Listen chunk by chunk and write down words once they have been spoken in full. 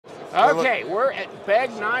Okay, we're at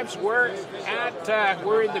Begg Knives. We're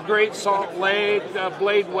in the Great Salt Lake,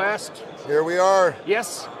 Blade West. Here we are.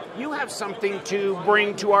 Yes, you have something to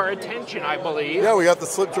bring to our attention, I believe. Yeah, we got the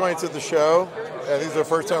slip joints at the show, and these are the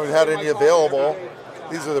first time we've had any available.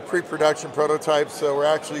 These are the pre-production prototypes, so we're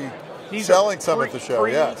actually selling some at the show.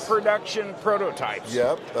 Yes, pre-production prototypes.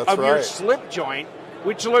 Yep, that's of right. Your slip joint,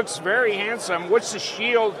 which looks very handsome. What's the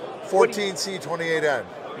shield? 14C28N.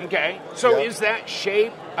 Okay, so Yep. is that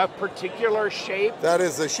shape a particular shape? That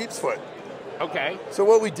is a sheep's foot. Okay. So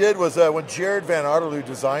what we did was when Jared Van Otterloo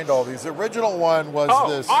designed all these, the original one was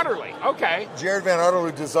this. Oh, Otterley. Okay. Jared Van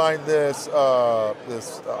Otterloo designed this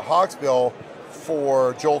hawksbill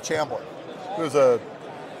for Joel Chambliss, who's a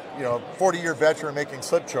 40-year veteran making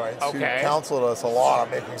slip joints, who counseled us a lot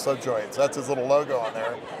on making slip joints. That's his little logo on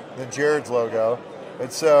there, and then Jared's logo.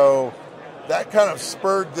 And so that kind of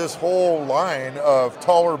spurred this whole line of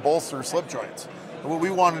taller bolster slip joints. And what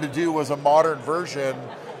we wanted to do was a modern version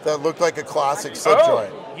that looked like a classic slip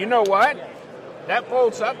joint. You know what? That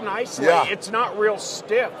bolts up nicely. Yeah. It's not real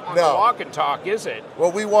stiff on the walk and talk, is it?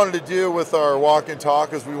 What we wanted to do with our walk and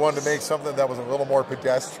talk is we wanted to make something that was a little more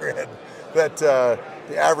pedestrian, that the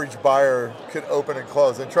average buyer could open and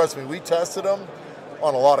close. And trust me, we tested them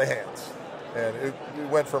on a lot of hands. And it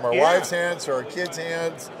went from our wives' hands to our kids'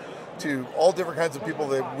 hands to all different kinds of people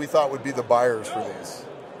that we thought would be the buyers for these.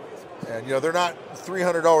 And they're not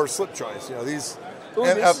 $300 slip joints. These. Ooh,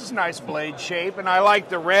 this is nice blade shape, and I like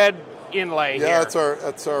the red inlay here. Yeah,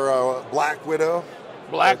 that's our Black Widow.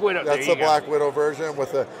 Black Widow. That's the Black Widow version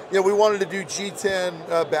with the. We wanted to do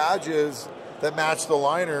G10 badges that match the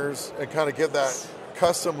liners and kind of give that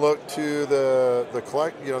custom look to the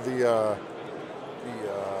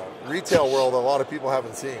retail world that a lot of people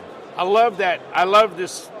haven't seen. I love that. I love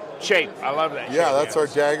this shape. I love that shape. Yeah, that's our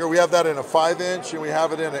dagger. We have that in a 5-inch and we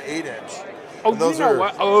have it in an 8-inch. Oh, those you know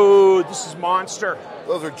what? Oh, this is monster.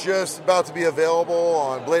 Those are just about to be available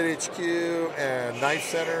on Blade HQ and Knife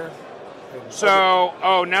Center. So,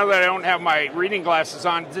 now that I don't have my reading glasses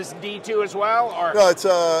on, is this D2 as well? Or? No, it's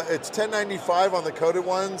 $10.95 on the coated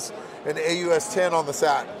ones and AUS 10 on the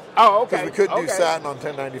satin. Oh, okay. Because we couldn't do satin on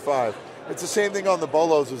 $10.95. It's the same thing on the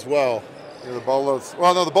bolos as well. The bolos.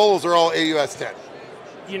 Well, no, the bolos are all AUS 10.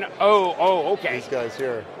 Okay. These guys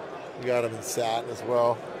here, we got them in satin as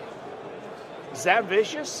well. Is that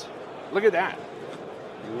vicious? Look at that.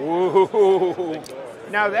 Whoa.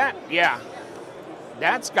 Now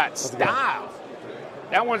that's got style.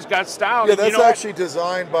 That one's got style. Yeah, that's actually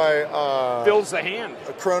designed by fills the hand.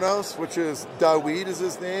 Kronos, which is Daweed is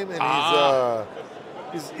his name, and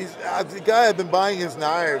he's the guy. I've been buying his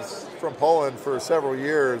knives from Poland for several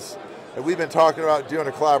years, and we've been talking about doing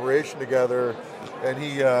a collaboration together. And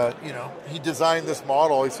he designed this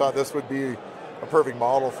model. He thought this would be a perfect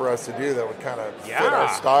model for us to do that would kind of fit our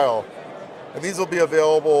style. And these will be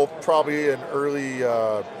available probably in early,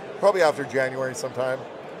 probably after January sometime.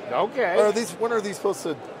 Okay. When are these supposed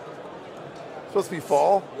to be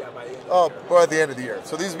fall? Yeah, by the end of the year.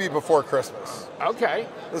 So these will be before Christmas. Okay.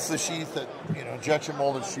 This is the sheath that injection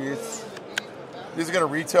molded sheaths. These are going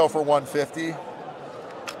to retail for $150,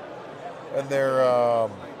 and they're.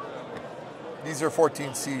 These are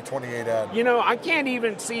 14C28N. I can't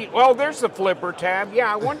even see. Well, there's the flipper tab.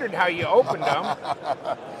 Yeah, I wondered how you opened them.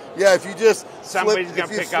 Yeah, if you just flip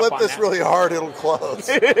this really hard, it'll close.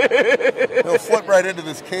 It'll flip right into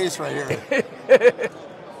this case right here.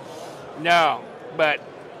 No, but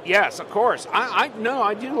yes, of course.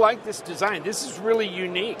 I do like this design. This is really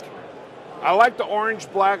unique. I like the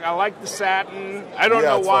orange black. I like the satin. I don't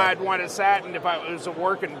know why I'd want a satin if it was a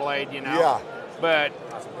working blade, Yeah. But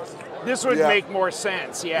this would make more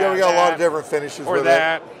sense. Yeah, we got a lot of different finishes with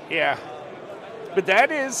it. Yeah. But that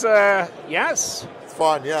is, yes. It's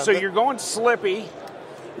fun, yeah. So you're going slippy.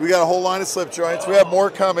 We got a whole line of slip joints. We have more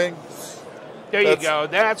coming. There you go.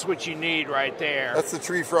 That's what you need right there. That's the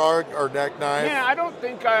tree frog, or neck knife. Yeah, I don't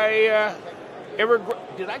think I ever...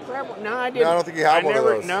 Did I grab one? No, I didn't. No, I don't think you have one of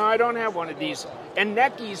those. No, I don't have one of these. And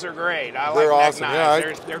neckies are great. They're like awesome. neck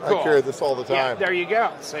knives. They're cool. I carry this all the time. Yeah, there you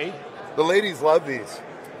go. See? The ladies love these.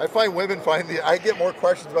 I find I get more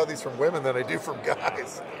questions about these from women than I do from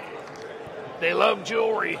guys. They love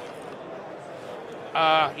jewelry.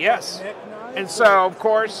 Yes. And so, of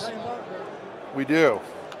course... We do.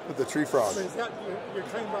 With the tree frog. So you're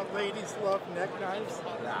talking about ladies love neck knives?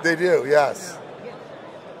 They do, yes.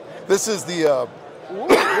 This is the... Ooh,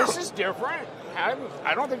 this is different.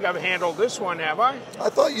 I don't think I've handled this one, have I? I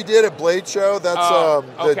thought you did at Blade Show. That's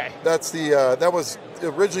okay. That was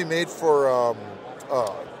originally made for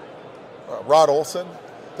Rod Olson.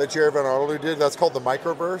 that Jared Van Otto did. That's called the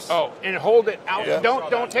microverse. Oh, and hold it out. Yeah.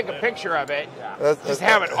 Don't take a picture of it. Just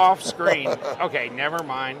have it off screen. Okay, never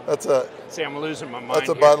mind. See, I'm losing my mind. That's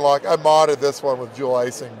a button lock. I modded this one with jewel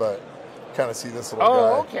icing, but kind of see this little guy.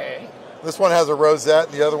 Oh, okay. This one has a rosette,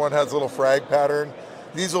 and the other one has a little frag pattern.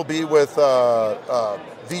 These will be with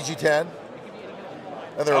VG10,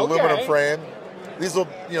 and they're aluminum frame. These will,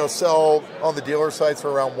 sell on the dealer sites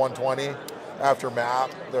for around $120 after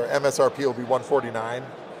MAP. Their MSRP will be $149.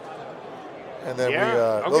 And then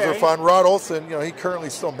those are fun. Rod Olson, he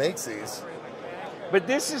currently still makes these. But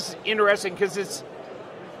this is interesting because it's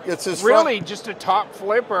his really front, just a top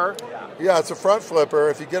flipper. Yeah, it's a front flipper.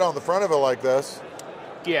 If you get on the front of it like this,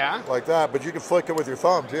 like that, but you can flick it with your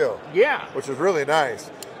thumb too. Yeah, which is really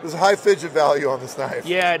nice. There's a high fidget value on this knife.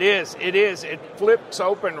 Yeah, it is. It is. It flips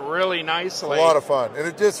open really nicely. It's a lot of fun, and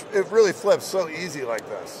it really flips so easy like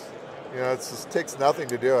this. It just takes nothing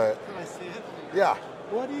to do it. Can I see it? Yeah.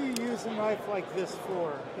 What do you use a knife like this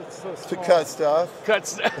for? It's so small. To cut stuff. Cut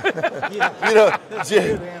stuff.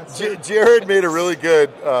 Jared made a really good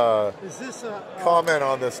is this comment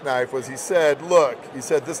on this knife. He said,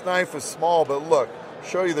 this knife is small, but look,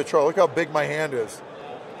 show you the troll. Look how big my hand is.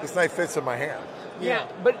 This knife fits in my hand. Yeah,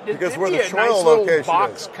 but because where the nice troll little location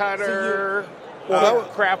box is. cutter,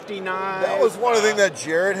 crafty knife. That was one of the things that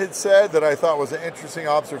Jared had said that I thought was an interesting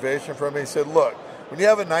observation from him. He said, look, when you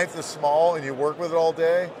have a knife this small and you work with it all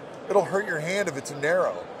day, it'll hurt your hand if it's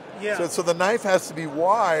narrow. Yeah. So the knife has to be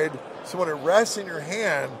wide, so when it rests in your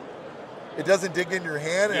hand, it doesn't dig in your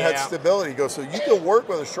hand and it has stability. So you can work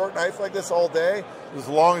with a short knife like this all day as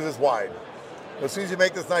long as it's wide. As soon as you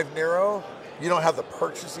make this knife narrow, you don't have the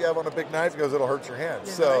purchase you have on a big knife because it'll hurt your hand.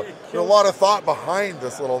 Yeah, so there's a lot of thought behind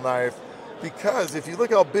this little knife, because if you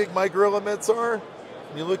look how big my gorilla mitts are,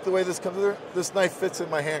 and you look the way this comes through, this knife fits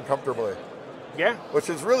in my hand comfortably. Yeah. Which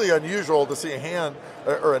is really unusual to see a hand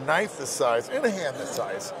or a knife this size and a hand this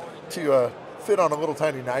size to fit on a little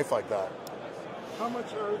tiny knife like that. How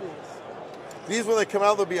much are these? These, when they come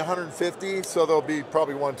out, they'll be $150, so they'll be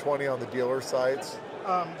probably $120 on the dealer sites.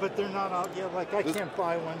 But they're not out yet. Like, I can't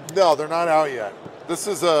buy one. No, they're not out yet. This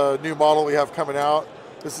is a new model we have coming out.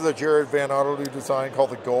 This is a Jared Van Otto design called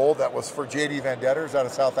the Gold. That was for JD Vendetters out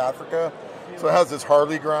of South Africa. So it has this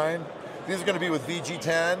Harley grind. These are going to be with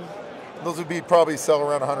VG10. Those would be probably sell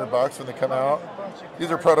around $100 when they come out.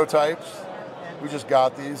 These are prototypes. We just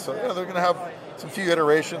got these. So they're going to have some few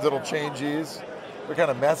iterations that'll change these. They're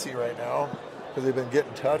kind of messy right now because they've been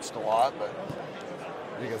getting touched a lot, but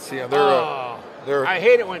you can see them. They're I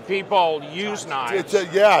hate it when people use knives.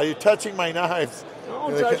 You're touching my knives.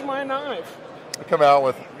 Don't touch my knife. They come out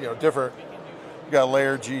with different. You got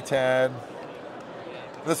layered G10.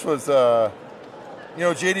 This was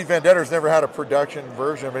JD Vendetter's never had a production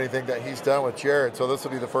version of anything that he's done with Jared, so this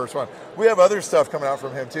will be the first one. We have other stuff coming out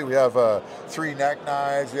from him too. We have 3 neck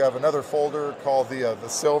knives. We have another folder called the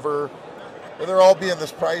Silver. And they're all being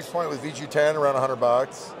this price point with VG10 around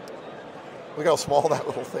 $100. Look how small that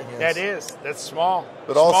little thing is. That's small.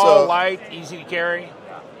 But small, also light, easy to carry.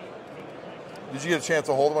 Did you get a chance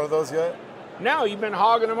to hold one of those yet? No, you've been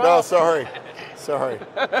hogging them up. No, sorry.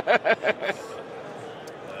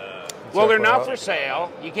 Well, they're not for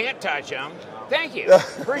sale. You can't touch them. Thank you.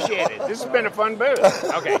 Appreciate it. This has been a fun booth.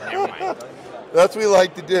 Okay, never mind. That's what we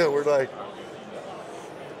like to do. We're like...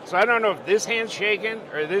 So I don't know if this hand's shaking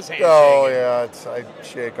or this hand's shaking. Oh, yeah. I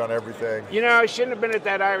shake on everything. I shouldn't have been at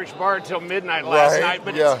that Irish bar until midnight last night,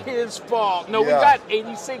 but it's his fault. No, we got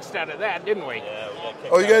 86 out of that, didn't we?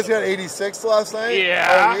 Oh, you guys got 86 last night?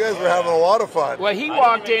 Yeah. Oh, you guys were having a lot of fun. Well, he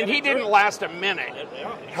walked in. He didn't last a minute.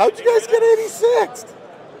 How'd you guys get 86?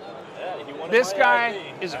 This guy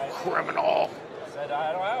is a criminal. I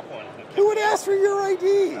don't have one. Who would ask for your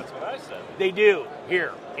ID? That's what I said. They do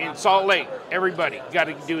here in Salt Lake. Everybody got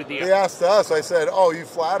to do the. They asked us. I said, "Oh, you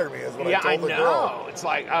flatter me," is what I told the girl. Yeah, I know. It's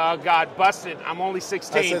like, oh God, busted. I'm only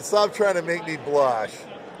 16. I said, "Stop trying to make me blush."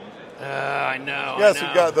 I know. Yes,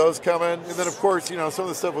 we've got those coming, and then of course, some of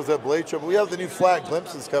the stuff was at Blade Show, but we have the new flat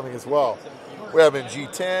glimpses coming as well. We have them in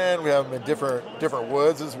G10. We have them in different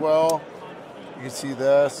woods as well. You can see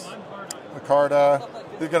this, Micarta.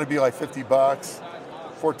 They're going to be like $50.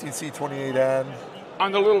 14C28N.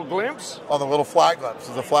 On the little glimpse? On the little flat glimpse.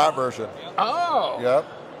 It's a flat version. Oh. Yep.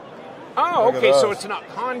 Oh, okay, so it's not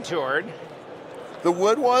contoured. The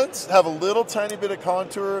wood ones have a little tiny bit of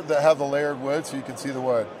contour that have the layered wood so you can see the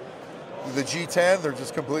wood. The G10, they're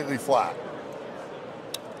just completely flat.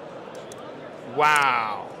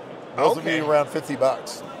 Wow. Those will be around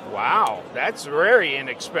 $50. Wow, that's very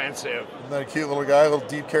inexpensive. Isn't that a cute little guy? A little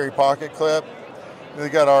deep carry pocket clip. They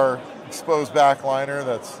got our exposed back liner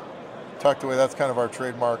that's tucked away. That's kind of our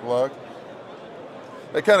trademark look.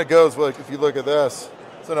 It kind of goes like if you look at this.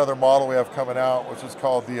 It's another model we have coming out, which is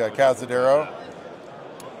called the Cazadero.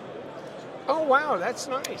 Oh wow, that's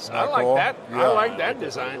nice. Isn't I that like cool? that. Yeah. I like that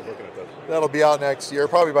design. That'll be out next year,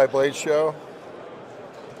 probably by Blade Show.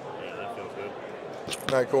 Yeah, that feels good. Isn't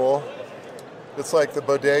that cool? It's like the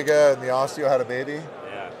Bodega and the Osteo had a baby.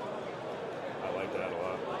 Yeah, I like that a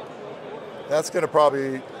lot. That's going to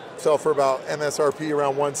probably sell for about MSRP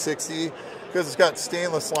around 160 because it's got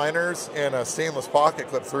stainless liners and a stainless pocket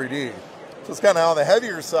clip 3D. So it's kind of on the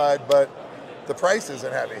heavier side, but the price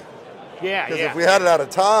isn't heavy. Yeah, Because yeah. if we had it out of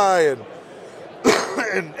Thai and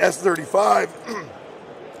and S35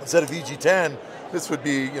 instead of VG10, this would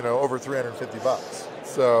be, over $350.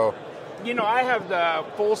 So, I have the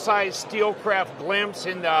full-size Steelcraft Glimpse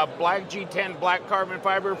in the black G10 black carbon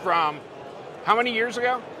fiber from how many years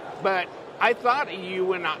ago? But I thought of you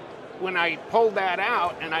when I pulled that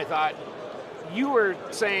out, and I thought you were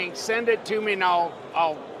saying send it to me and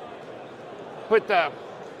I'll put the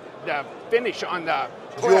finish on the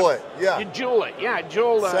jewel it, yeah. You jewel it, yeah.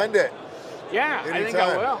 Jewel. Send it. Yeah, Anytime. I think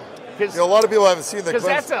I will. A lot of people haven't seen the Because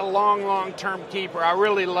Glimpse. that's a long-term keeper. I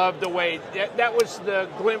really love the way that was the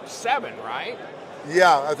Glimpse 7, right?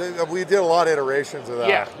 Yeah, I think we did a lot of iterations of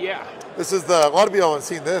that. Yeah. This is a lot of people haven't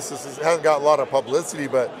seen this. Hasn't got a lot of publicity,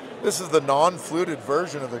 but this is the non-fluted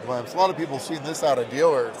version of the Glimpse. A lot of people have seen this out of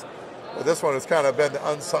dealers, but this one has kind of been the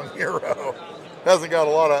unsung hero. Hasn't got a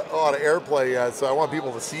lot of airplay yet, so I want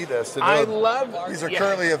people to see this. To know I love these are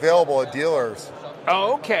currently available at dealers.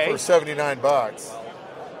 Oh, okay. For $79.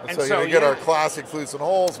 And so you get our classic flutes and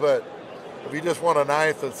holes, but if you just want a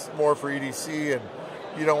knife that's more for EDC and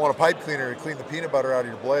you don't want a pipe cleaner to clean the peanut butter out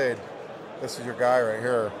of your blade, this is your guy right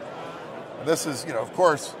here. And this is, of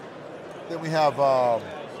course, then we have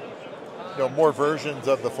more versions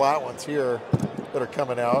of the flat ones here that are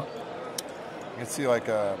coming out. You can see like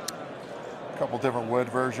a couple different wood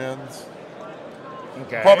versions.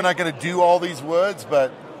 Okay. Probably not going to do all these woods,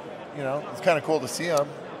 but it's kind of cool to see them,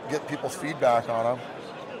 get people's feedback on them.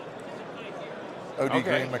 OD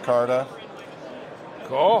Green Micarta.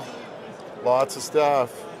 Cool. Lots of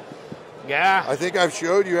stuff. Yeah. I think I've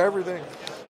showed you everything.